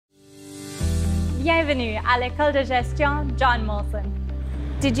Bienvenue à l'école de gestion John Molson.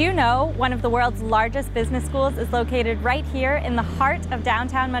 Did you know one of the world's largest business schools is located right here in the heart of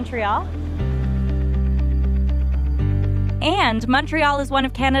downtown Montreal? And Montreal is one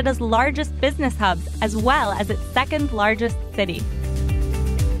of Canada's largest business hubs, as well as its second largest city.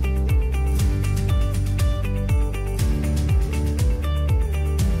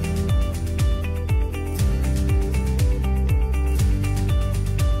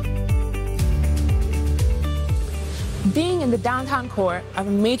 Being in the downtown core of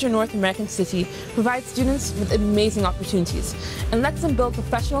a major North American city provides students with amazing opportunities and lets them build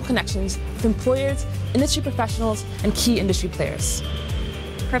professional connections with employers, industry professionals, and key industry players.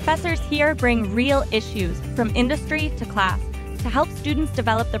 Professors here bring real issues from industry to class to help students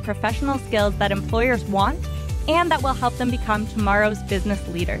develop the professional skills that employers want and that will help them become tomorrow's business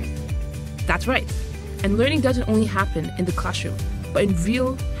leaders. That's right. And learning doesn't only happen in the classroom, but in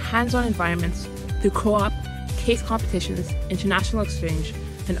real, hands-on environments through co-op, case competitions, international exchange,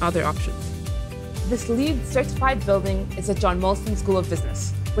 and other options. This LEED certified building is the John Molson School of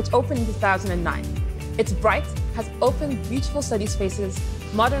Business, which opened in 2009. It's bright, has open, beautiful study spaces,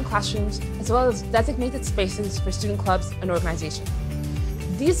 modern classrooms, as well as designated spaces for student clubs and organizations.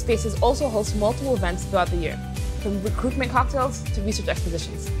 These spaces also host multiple events throughout the year, from recruitment cocktails to research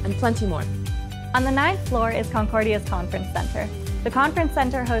expositions, and plenty more. On the 9th floor is Concordia's Conference Center. The Conference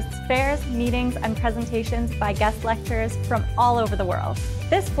Center hosts fairs, meetings, and presentations by guest lecturers from all over the world.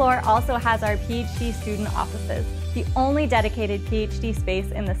 This floor also has our PhD student offices, the only dedicated PhD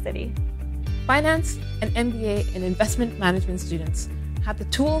space in the city. Finance and MBA and investment management students have the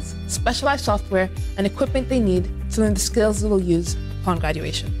tools, specialized software, and equipment they need to learn the skills they will use upon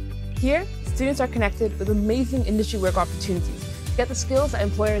graduation. Here, students are connected with amazing industry work opportunities to get the skills that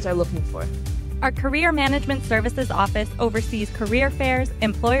employers are looking for. Our Career Management Services Office oversees career fairs,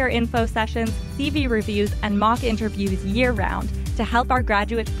 employer info sessions, CV reviews, and mock interviews year-round to help our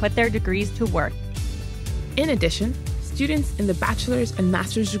graduates put their degrees to work. In addition, students in the bachelor's and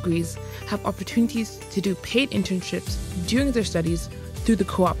master's degrees have opportunities to do paid internships during their studies through the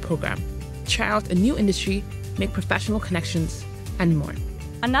co-op program, try out a new industry, make professional connections, and more.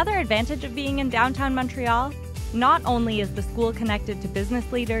 Another advantage of being in downtown Montreal, not only is the school connected to business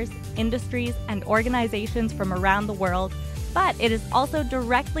leaders, industries, and organizations from around the world, but it is also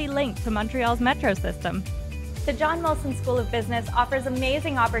directly linked to Montreal's metro system. The John Molson School of Business offers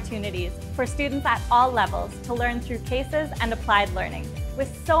amazing opportunities for students at all levels to learn through cases and applied learning,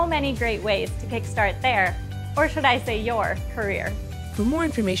 with so many great ways to kickstart their, or should I say your, career. For more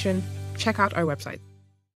information, check out our website.